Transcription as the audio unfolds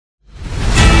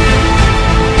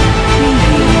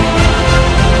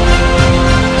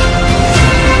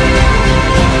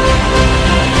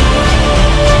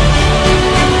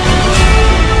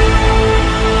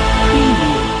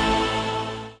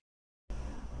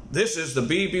This is the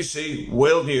BBC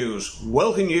World News.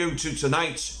 Welcome you to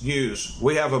tonight's news.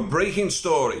 We have a breaking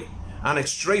story, and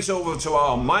it's straight over to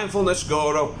our mindfulness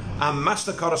guru and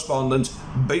master correspondent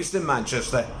based in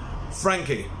Manchester.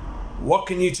 Frankie, what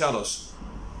can you tell us?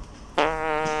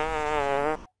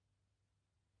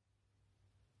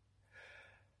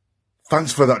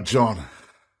 Thanks for that, John.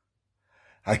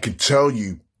 I can tell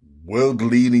you,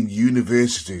 world-leading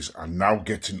universities are now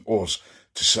getting us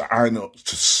to sign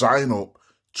up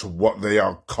to what they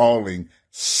are calling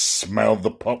Smell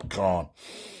the Popcorn.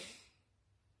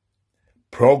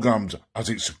 Programmed as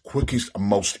its quickest and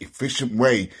most efficient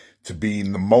way to be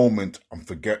in the moment and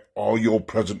forget all your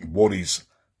present worries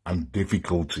and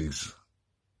difficulties.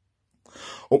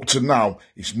 Up to now,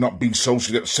 it's not been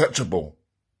socially acceptable.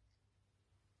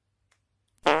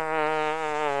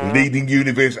 Leading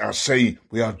universities are saying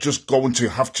we are just going to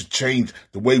have to change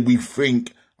the way we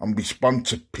think and respond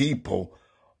to people.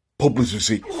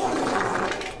 Publicity.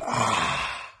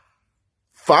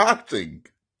 Farting.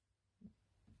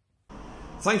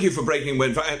 Thank you for breaking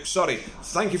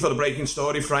Thank you for the breaking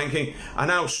story, Frankie. And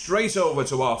now straight over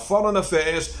to our Foreign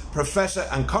Affairs Professor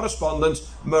and Correspondent,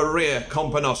 Maria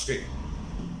Kompanowski.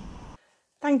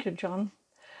 Thank you, John.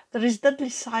 There is deadly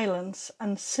silence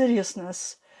and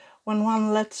seriousness when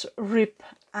one lets rip,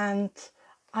 and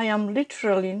I am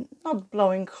literally not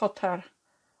blowing hot air.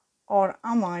 Or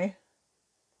am I?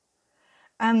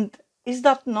 And is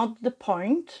that not the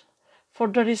point? For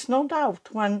there is no doubt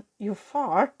when you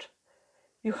fart,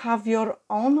 you have your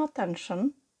own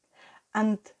attention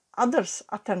and others'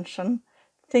 attention,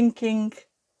 thinking,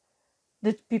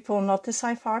 did people notice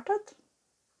I farted?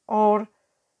 Or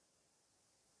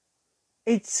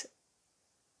it's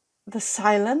the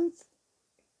silence,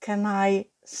 can I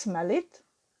smell it?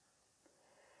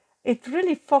 It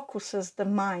really focuses the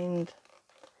mind,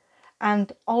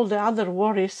 and all the other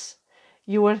worries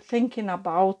you were thinking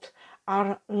about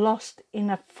are lost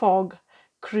in a fog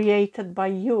created by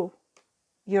you,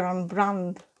 your own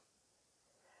brand.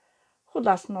 Who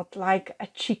does not like a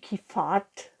cheeky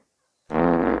fart?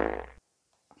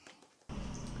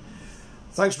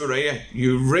 Thanks, Maria.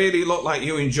 You really look like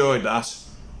you enjoyed that.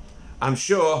 I'm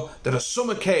sure there are some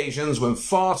occasions when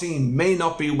farting may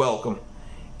not be welcome,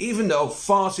 even though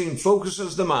farting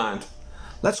focuses the mind.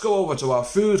 Let's go over to our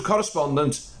food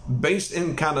correspondent based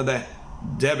in Canada,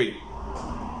 Debbie.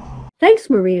 Thanks,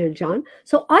 Maria and John.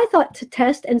 So I thought to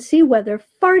test and see whether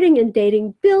farting and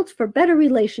dating builds for better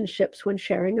relationships when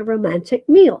sharing a romantic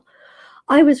meal.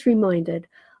 I was reminded,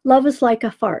 love is like a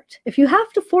fart. If you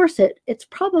have to force it, it's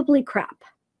probably crap.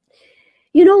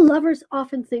 You know, lovers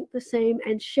often think the same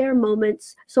and share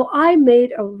moments, so I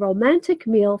made a romantic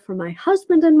meal for my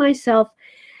husband and myself,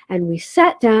 and we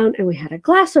sat down and we had a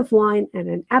glass of wine and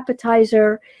an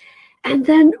appetizer, and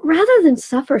then rather than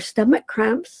suffer stomach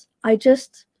cramps, I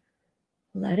just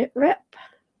let it rip.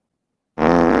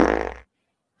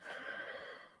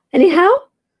 Anyhow,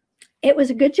 it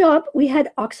was a good job. We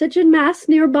had oxygen masks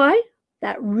nearby.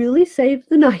 That really saved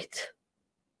the night.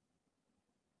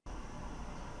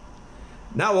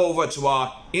 Now over to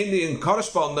our Indian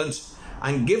correspondent,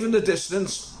 and given the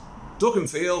distance,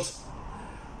 Duckenfield,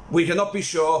 we cannot be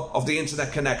sure of the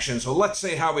internet connection, so let's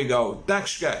see how we go.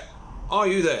 Dakshka, are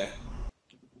you there?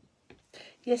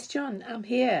 Yes, John, I'm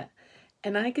here.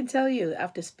 And I can tell you,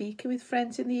 after speaking with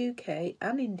friends in the UK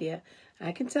and India,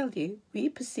 I can tell you we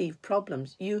perceive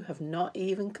problems you have not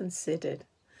even considered.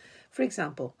 For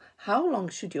example, how long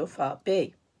should your fart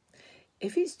be?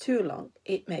 If it's too long,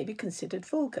 it may be considered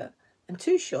vulgar. And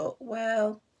too short,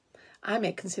 well, I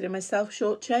may consider myself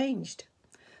shortchanged.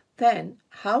 Then,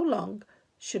 how long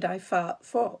should I fart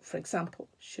for? For example,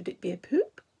 should it be a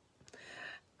poop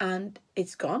and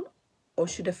it's gone? Or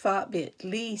should a fart be at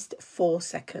least 4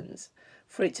 seconds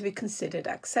for it to be considered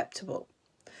acceptable?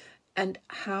 And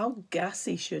how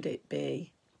gassy should it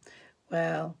be?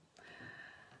 Well,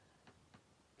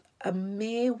 a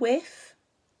mere whiff,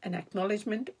 an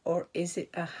acknowledgement, or is it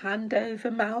a hand over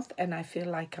mouth and I feel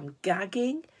like I'm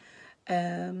gagging,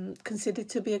 considered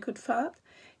to be a good fart?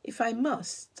 If I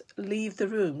must leave the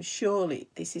room, surely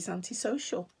this is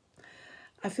antisocial.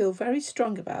 I feel very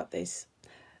strong about this.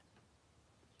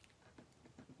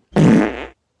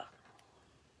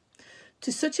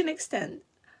 To such an extent,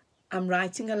 I'm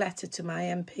writing a letter to my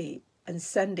MP and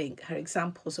sending her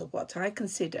examples of what I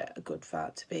consider a good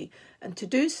fart to be. And to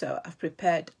do so, I've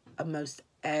prepared a most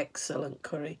excellent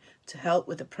curry to help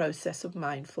with the process of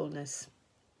mindfulness.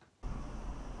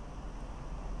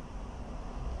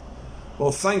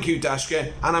 Well, thank you,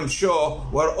 Dashka, and I'm sure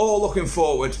we're all looking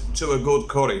forward to a good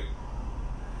curry.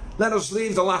 Let us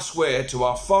leave the last word to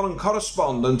our foreign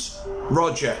correspondent,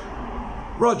 Roger.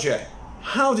 Roger,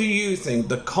 How do you think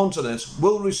the continent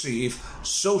will receive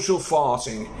social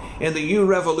farting in the new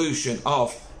revolution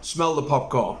of smell the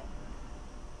popcorn?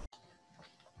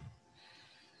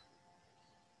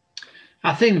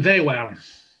 I think very well.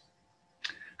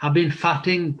 I've been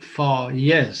farting for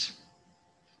years,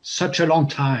 such a long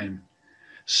time.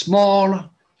 Small,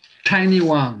 tiny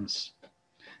ones,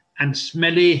 and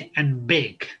smelly and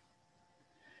big.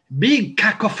 Big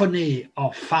cacophony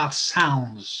of fart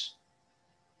sounds.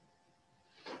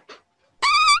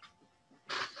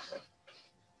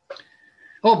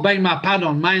 Oh, beg my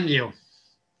pardon, mind you.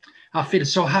 I feel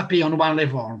so happy on one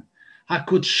level. I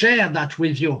could share that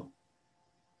with you.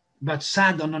 But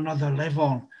sad on another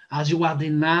level, as you are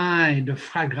denied the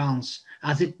fragrance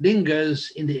as it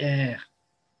lingers in the air.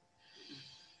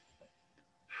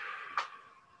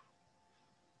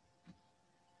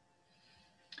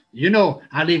 You know,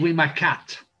 I live with my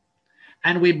cat,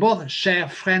 and we both share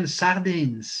French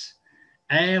sardines,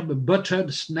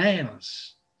 herb-buttered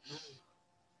snails.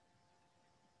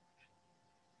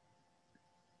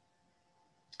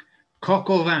 Coq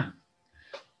au vin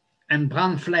and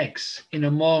brown flakes in the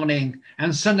morning,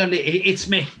 and suddenly it's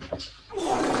me.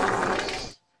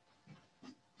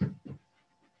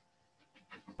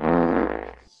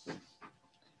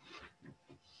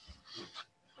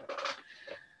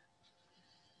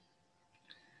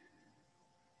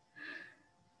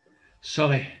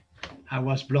 Sorry, I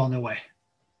was blown away.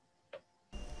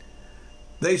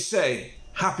 They say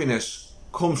happiness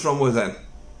comes from within,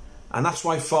 and that's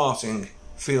why farting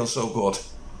feels so good.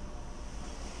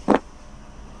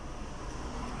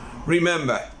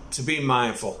 Remember to be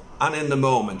mindful and in the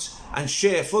moment, and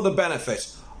share for the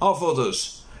benefit of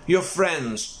others, your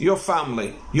friends, your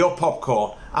family, your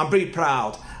popcorn, and be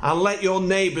proud and let your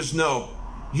neighbours know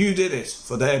you did it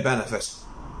for their benefit.